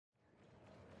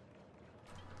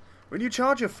When you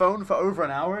charge your phone for over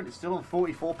an hour and it's still on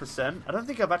 44%, I don't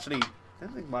think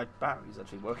my battery's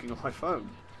actually working on my phone.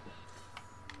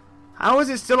 How is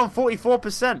it still on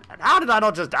 44%? And how did I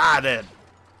not just die then?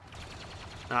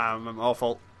 I'm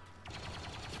awful.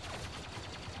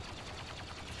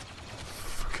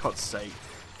 For God's sake.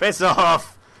 Piss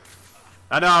off!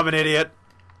 I know I'm an idiot.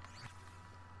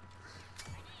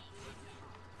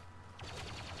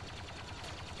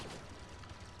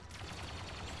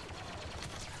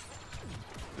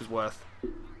 Worth.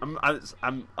 I'm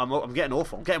getting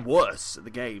awful. I'm getting worse at the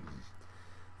game.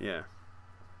 Yeah.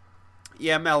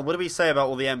 Yeah, Mel, what do we say about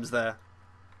all the M's there?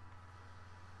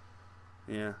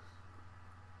 Yeah.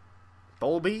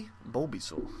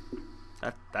 Bulbasaur.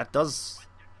 That does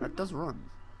run.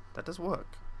 That does work.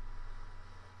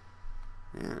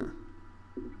 Yeah.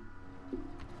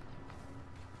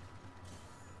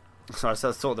 So that's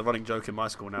sort of the running joke in my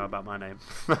school now about my name.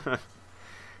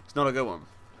 It's not a good one.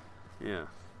 Yeah.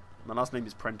 My last name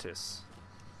is Prentice.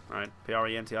 Right?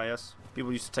 P-R-E-N-T-I-S.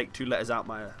 People used to take 2 letters out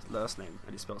my last name,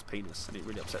 and it spells penis, and it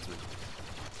really upsets me.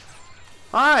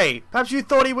 Hi! Perhaps you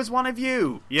thought he was one of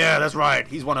you! Yeah, that's right.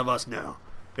 He's one of us now.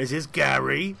 Is this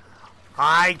Gary?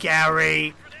 Hi,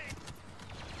 Gary!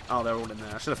 Oh, they're all in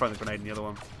there. I should have thrown the grenade in the other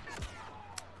one.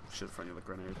 Should have thrown the other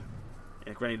grenade.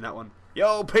 Yeah, grenade in that one.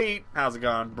 Yo, Pete! How's it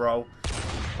going, bro?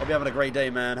 Hope you're having a great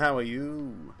day, man. How are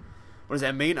you? What does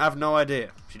that mean? I have no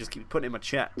idea. She just keeps putting it in my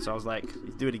chat. So I was like, if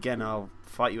you do it again, I'll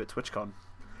fight you at TwitchCon.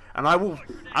 And I will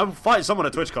fight someone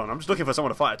at TwitchCon. I'm just looking for someone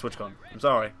to fight at TwitchCon. I'm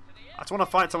sorry. I just want to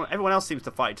fight someone. Everyone else seems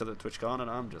to fight each other at TwitchCon, and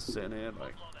I'm just sitting here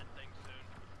like...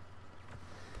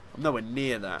 I'm nowhere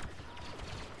near that.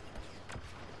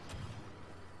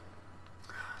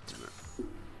 Damn it.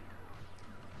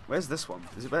 Where's this one?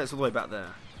 Is it it's all the way back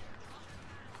there?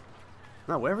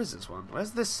 No, where is this one?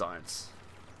 Where's this science?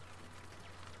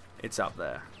 It's up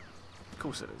there. Of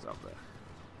course it is up there.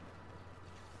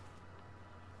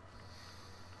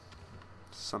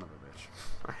 Son of a bitch.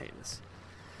 I hate this.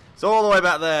 It's all the way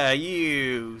back there.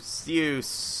 You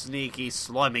sneaky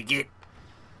slimy git.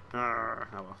 Oh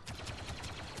well.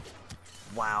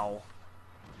 Wow.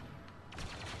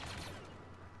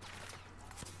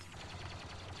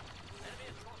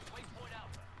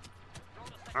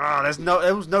 Ah,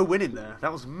 there was no winning there.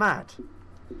 That was mad.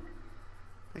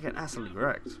 They're getting absolutely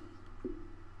wrecked.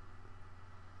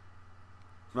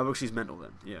 Maybe she's mental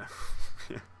then. Yeah.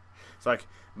 Yeah. It's like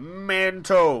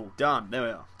mental. Done. There we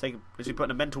are. Literally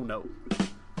putting a mental note.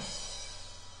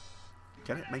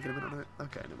 Get it? Make it a mental note?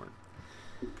 Okay, never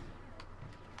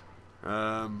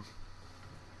mind.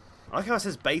 I like how it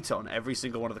says beta on every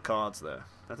single one of the cards there.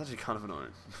 That's actually kind of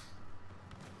annoying.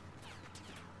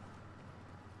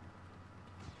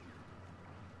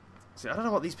 See, I don't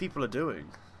know what these people are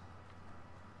doing.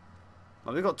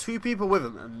 Like, we've got 2 people with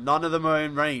them, and none of them are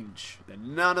in range. They're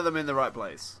none of them in the right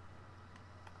place.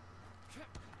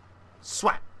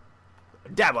 Swat!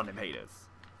 Dab on them haters.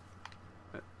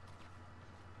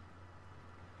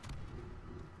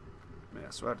 Man, I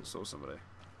swear I just saw somebody.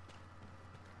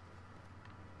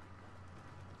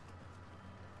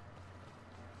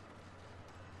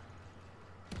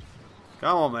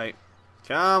 Come on, mate.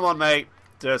 Come on, mate.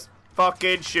 Just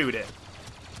fucking shoot it.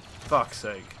 Fuck's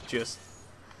sake. Just...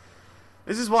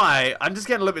 This is why I'm just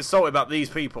getting a little bit salty about these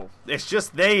people. It's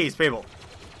just these people.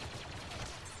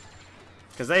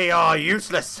 Because they are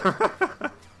useless.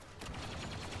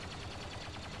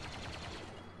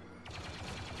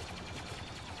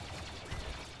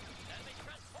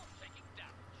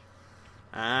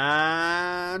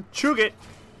 And chug it.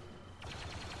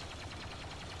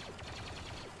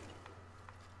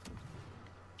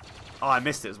 Oh, I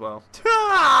missed it as well.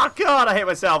 Oh, God, I hit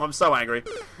myself. I'm so angry.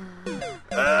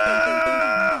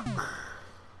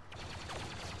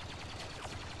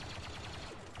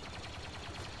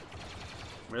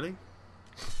 Really?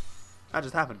 That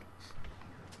just happened.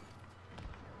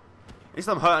 At least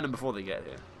I'm hurting them before they get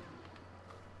here.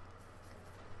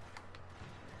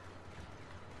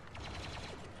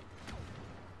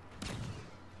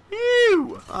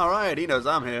 Ew! Alright, he knows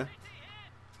I'm here.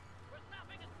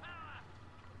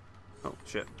 Oh,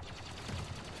 shit.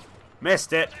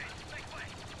 Missed it!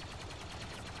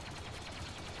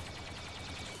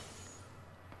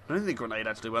 I don't think the grenade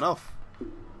actually went off.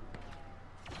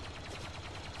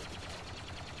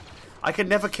 I can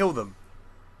never kill them.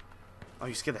 Oh,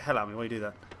 you scared the hell out of me. Why do you do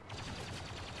that?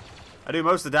 I do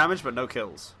most of the damage, but no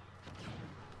kills.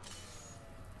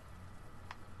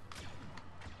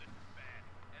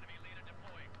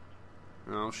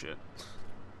 Oh, shit.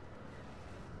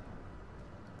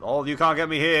 Oh, you can't get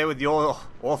me here with your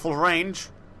awful range.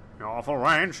 Your awful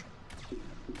range.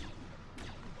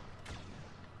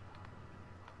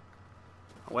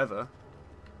 However,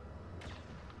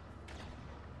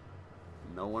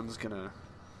 no one's gonna...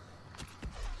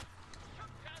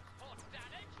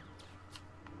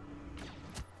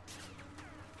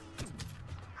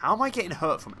 How am I getting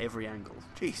hurt from every angle?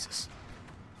 Jesus.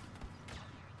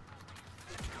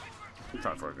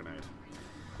 Time for a grenade.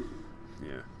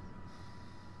 Yeah.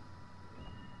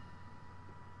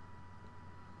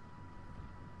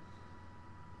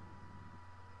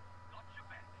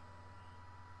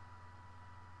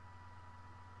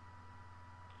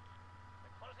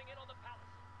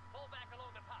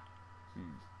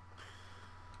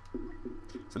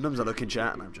 Sometimes I look in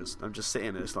chat and I'm just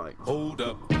sitting there, it's like, hold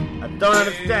up. I don't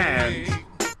understand.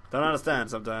 Don't understand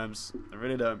sometimes. I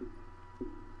really don't.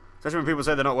 Especially when people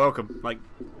say they're not welcome. Like,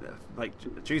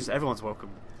 Jesus, everyone's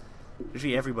welcome.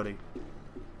 Literally everybody.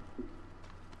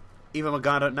 Even a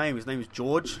guy I don't name. His name is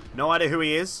George. No idea who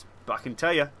he is, but I can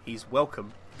tell you, he's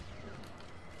welcome.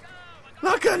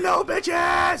 Look at little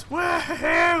bitches!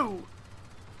 Woohoo!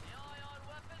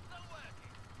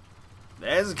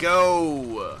 Let's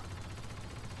go!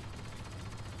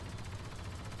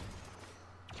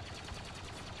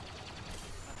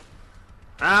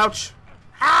 Ouch!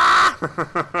 Ah!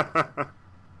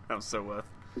 That was so worth.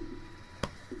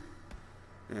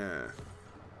 Yeah.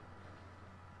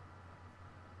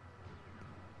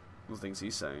 What things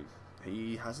he's saying?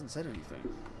 He hasn't said anything.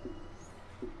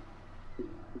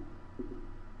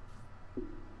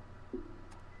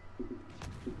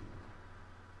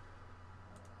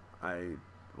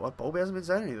 What? Bolby hasn't been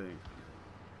saying anything.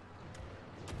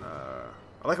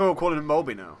 I like how we're calling him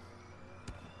Bolby now.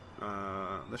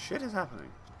 The shit is happening.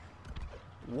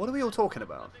 What are we all talking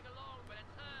about?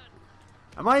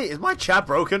 Is my chat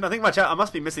broken? I think I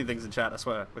must be missing things in chat, I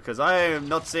swear. Because I am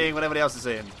not seeing what everybody else is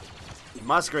seeing. In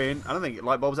my screen, I don't think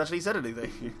Lightbulb's actually said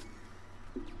anything.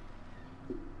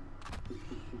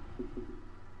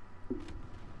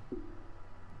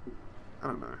 I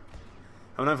don't know.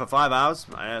 I've known for 5 hours.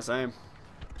 Yeah, same.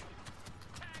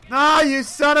 No, you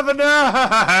son of a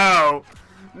no!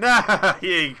 No,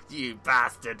 you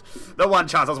bastard. The one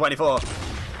chance I was waiting for.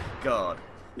 God.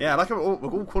 Yeah, I like we're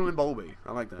all calling him Bolby.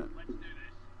 I like that.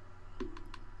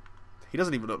 He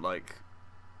doesn't even look like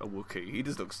a Wookiee. He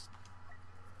just looks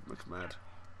mad. Looks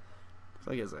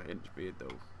like he has a hinge beard though.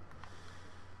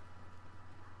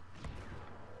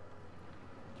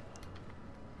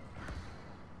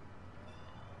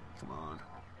 Come on.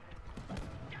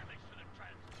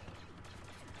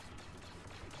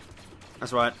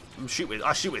 That's right.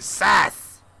 I shoot with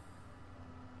sass.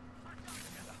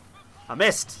 I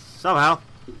missed somehow.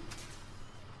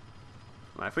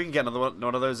 Right, if we can get another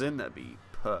one of those in, that'd be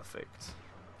perfect.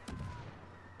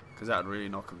 Because that would really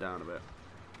knock them down a bit.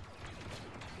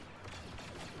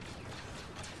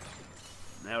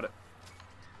 Nailed it.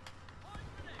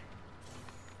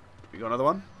 We got another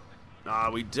one?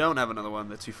 Nah, we don't have another one.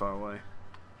 They're too far away.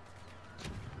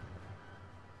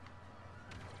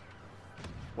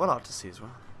 What hard to see as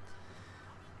well.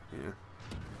 Yeah.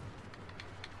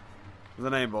 The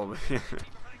name bomb.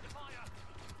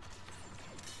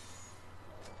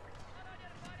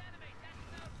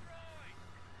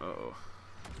 Uh-oh.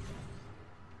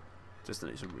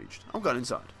 Destination reached. I'm going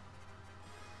inside.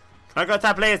 Can I go to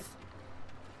that place?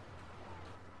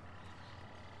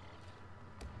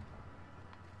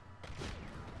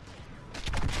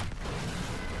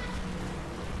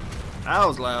 That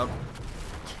was loud.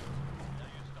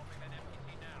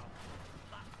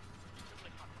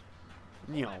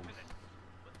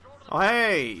 Oh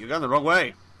hey, you're going the wrong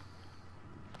way.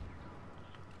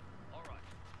 Alright.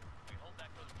 We hold back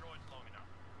those droids long enough.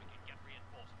 We can get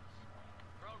reinforcements.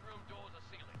 Throne room doors are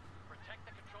sealing. Protect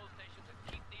the control stations and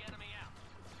keep the enemy out.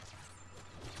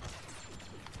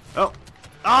 Oh.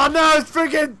 Oh no, it's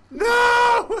freaking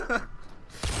no!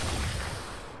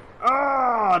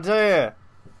 Oh dear.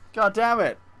 God damn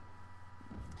it.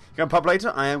 Going pub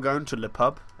later? I am going to Le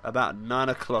Pub about 9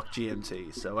 o'clock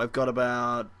GMT. So I've got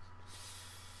about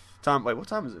time. Wait, what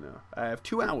time is it now? I have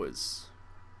 2 hours.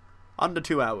 Under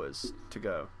 2 hours to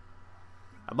go.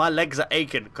 And my legs are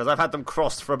aching because I've had them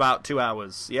crossed for about 2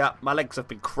 hours. Yeah, my legs have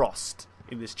been crossed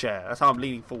in this chair. That's how I'm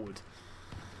leaning forward.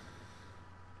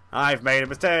 I've made a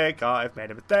mistake. I've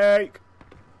made a mistake.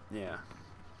 Yeah.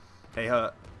 They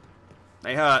hurt.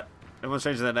 They hurt. Everyone's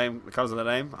changing their name, the colours of their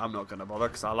name. I'm not going to bother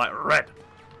because I like red.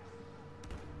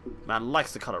 Man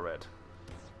likes the colour red.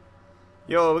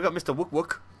 Yo, we got Mr. Wook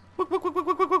Wook. Wook Wook Wook Wook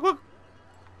Wook Wook Wook.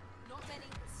 Not many,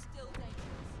 but still dangerous.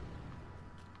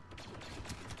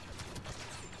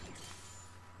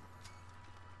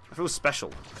 I feel special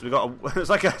because we got a, it's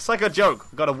like a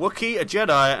joke. We got a Wookiee, a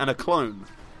Jedi, and a clone.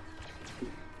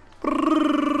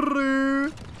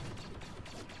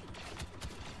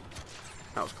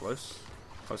 close.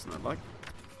 Closer than I'd like.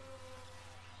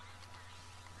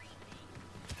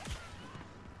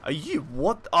 Are you...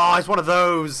 What? Oh, it's one of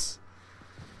those.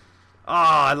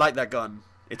 Ah, I like that gun.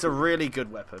 It's a really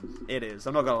good weapon. It is.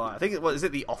 I'm not gonna lie. I think what is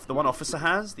it? The one officer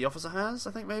has. The officer has.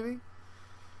 I think maybe.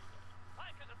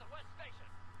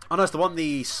 Oh no, it's the one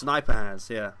the sniper has.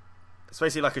 Yeah, it's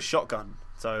basically like a shotgun.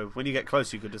 So when you get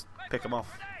close, you could just pick them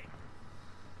off.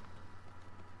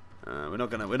 We're not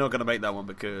gonna make that one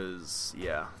because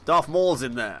yeah, Darth Maul's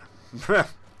in there.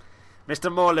 Mr.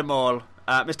 Morley Maul.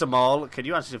 Mr. Maul, can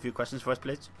you answer a few questions for us,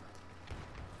 please?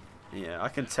 Yeah, I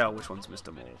can tell which one's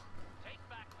Mr. Maul.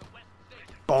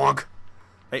 Bonk!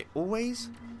 Hey, always?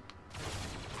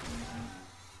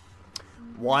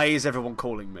 Why is everyone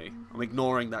calling me? I'm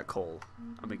ignoring that call.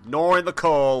 I'm ignoring the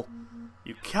call.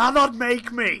 You cannot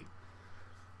make me!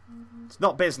 It's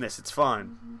not business, it's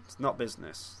fine. It's not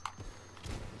business.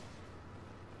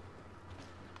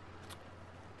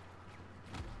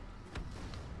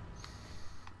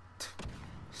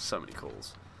 So many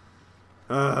calls.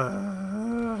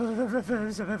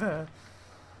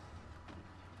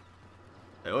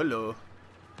 Hello.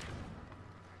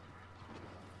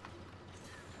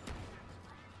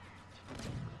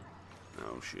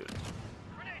 Oh shit.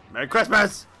 Merry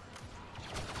Christmas!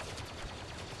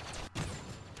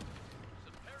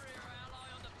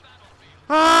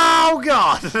 Oh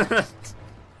god!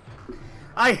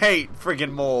 I hate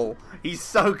friggin' Maul. He's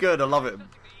so good, I love him.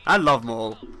 I love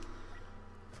Maul.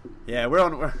 Yeah,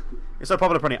 we're so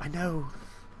popular, Prennie. I know.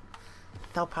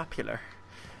 So popular.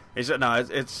 It's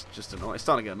just annoying. It's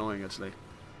starting to get annoying, actually.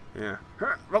 Yeah.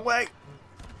 Wrong way!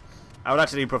 I would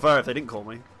actually prefer if they didn't call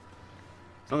me.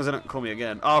 As long as they don't call me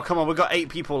again. Oh, come on, we've got 8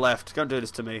 people left. Don't do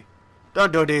this to me.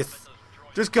 Don't do this.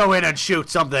 Just go in and shoot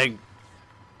something.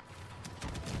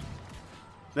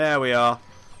 There we are.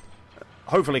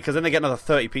 Hopefully, because then they get another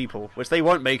 30 people, which they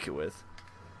won't make it with.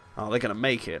 Oh, they're going to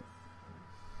make it.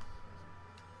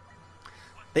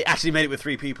 They actually made it with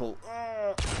 3 people.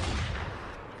 Oh.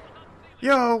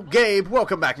 Yo, Gabe,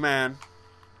 welcome back, man.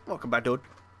 Welcome back, dude.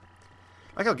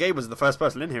 Like how Gabe was the first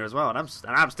person in here as well, and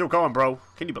I'm still going, bro.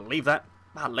 Can you believe that?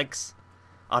 My legs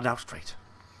are now straight.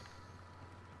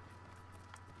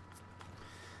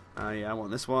 Yeah, I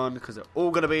want this one because they're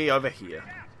all gonna be over here.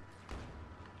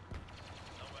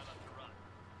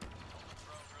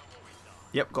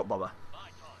 Yep, got Boba.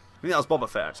 I think that was Boba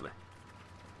Fett, actually.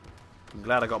 I'm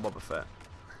glad I got Boba Fett.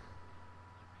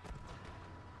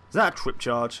 Is that a trip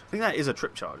charge? I think that is a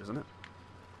trip charge, isn't it?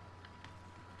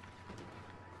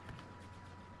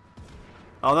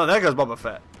 Oh no, there goes Boba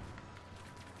Fett.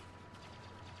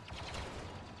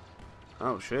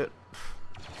 Oh shit.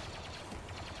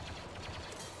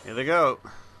 Here they go.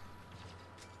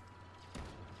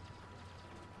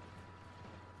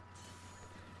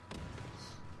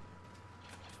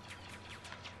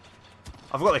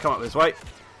 I forgot they come up this way.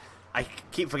 I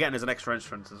keep forgetting there's an extra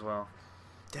entrance as well.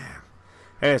 Damn.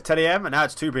 Here's 10 AM and now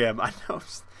it's 2 PM. I know.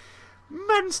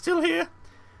 Man's still here.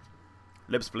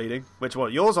 Lips bleeding. Which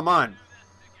one? Yours or mine?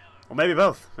 Or maybe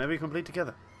both. Maybe we can bleed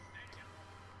together.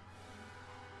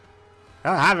 I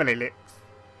don't have any lips.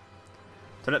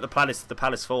 Don't let the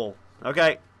palace fall.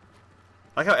 Okay.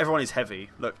 I like how everyone is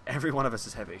heavy. Look, every one of us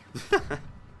is heavy.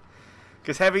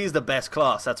 Because heavy is the best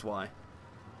class, that's why.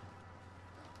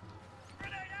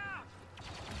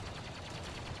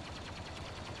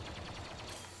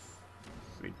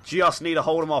 We just need to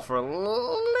hold them off for a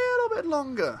little bit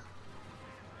longer.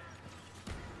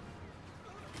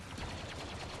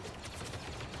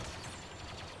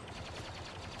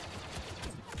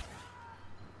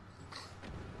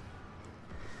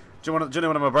 During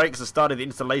one of my breaks, I started the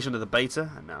installation of the beta,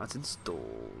 and now it's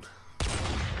installed.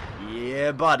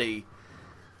 Yeah, buddy.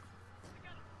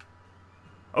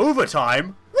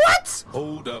 Overtime? What?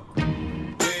 Hold up.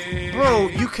 Bro,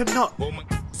 you cannot...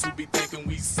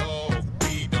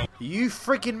 You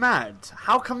freaking mad?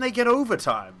 How come they get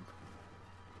overtime?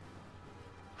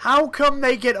 How come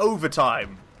they get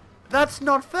overtime? That's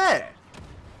not fair.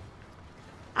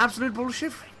 Absolute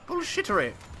bullshit.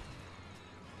 Bullshittery.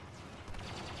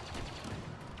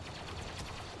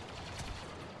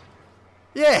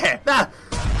 Yeah, that's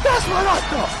what I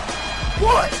thought.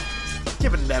 What?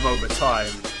 Giving them overtime.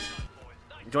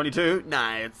 22?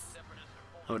 Nice.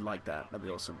 I would like that. That'd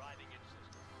be awesome.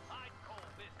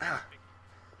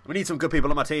 We need some good people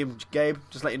on my team, Gabe.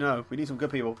 Just let you know. We need some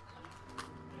good people.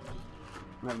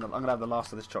 I'm going to have the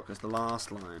last of this chocolate. It's the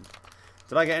last line.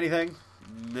 Did I get anything?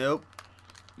 Nope.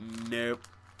 Nope.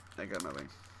 I got nothing.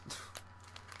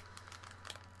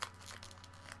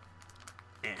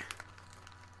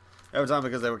 Every time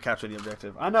because they were capturing the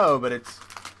objective. I know, but it's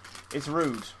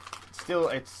rude. It's still,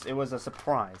 it was a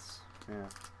surprise. Yeah.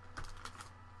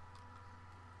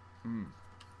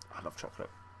 I love chocolate.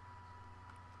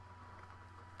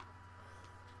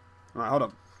 Alright, hold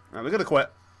on. Alright, we're gonna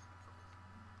quit.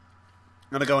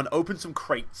 I'm gonna go and open some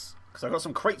crates. Because I've got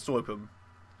some crates to open.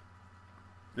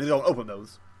 I need to go and open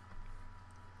those.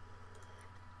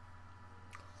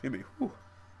 Excuse me. Whew.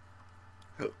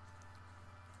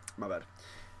 My bad.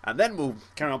 And then we'll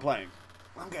carry on playing.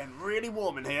 I'm getting really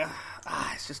warm in here.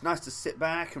 It's just nice to sit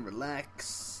back and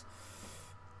relax.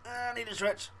 I need a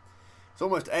stretch. It's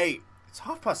almost 8. It's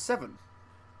 7:30.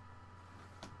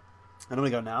 I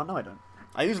normally go now. No, I don't.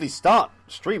 I usually start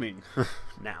streaming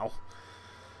now.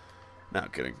 No,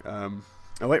 kidding. Oh,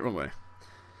 wait, wrong way.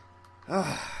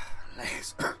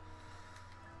 Legs.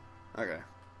 Okay.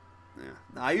 Yeah.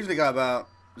 Now, I usually go about,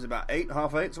 was it about 8,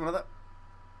 7:30, something like that?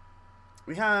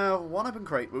 We have one open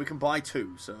crate, but we can buy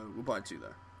 2, so we'll buy 2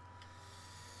 though.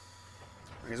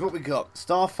 Here's what we got.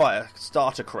 Starfire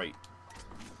starter crate.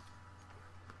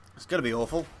 It's gonna be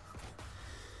awful.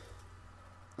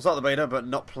 I'll start the beta, but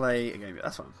not play a game yet.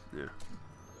 That's fine.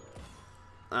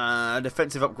 Yeah.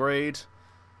 Defensive upgrade.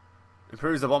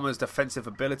 Improves the bomber's defensive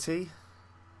ability.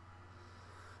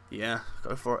 Yeah,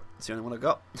 go for it. It's the only one I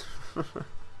got.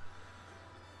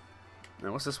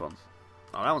 Now, what's this one?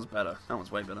 Oh, that one's better. That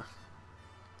one's way better.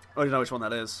 I already know which one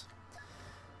that is.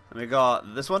 And we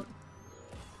got this one.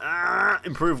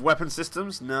 Improved weapon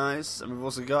systems. Nice. And we've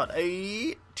also got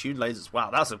a tuned lasers.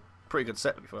 Wow, that's a pretty good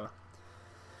set before.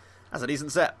 That's a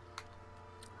decent set.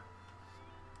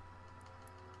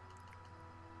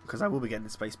 Because I will be getting in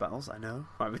space battles, I know.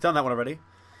 Right, we've done that one already.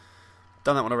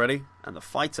 And the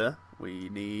fighter, we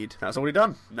need... That's already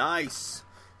done. Nice.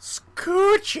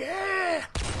 Scoochie!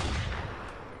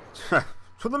 To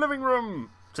the living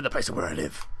room. To the place where I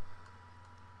live.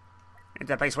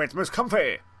 Into the place where it's most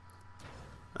comfy.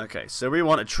 Okay, so we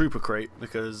want a trooper crate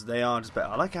because they are just better.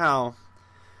 I like how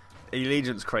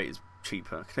Allegiance crate is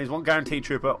cheaper. Contains 1 guaranteed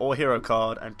trooper or hero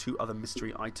card and 2 other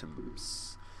mystery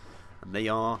items. And they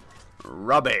are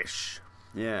rubbish.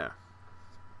 Yeah.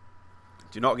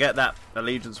 Do not get that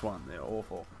Allegiance one. They're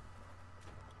awful.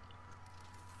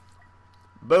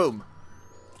 Boom.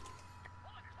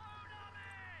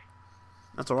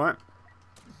 That's alright.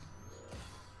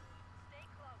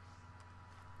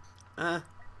 Not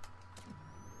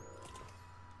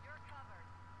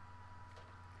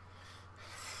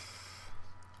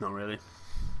really.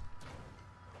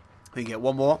 We can get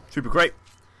one more. Super great.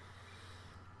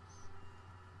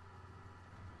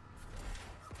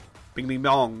 Bing bing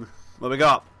bong. What we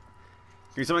got?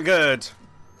 Give me something good.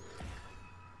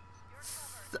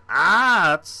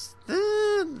 That's...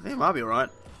 It might be alright.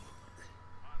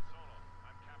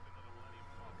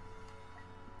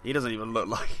 He doesn't even look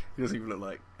like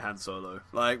Han Solo.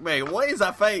 Like, mate, what is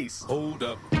that face? Hold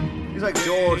up. He's like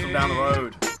George from down the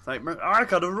road. It's like, I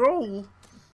gotta roll.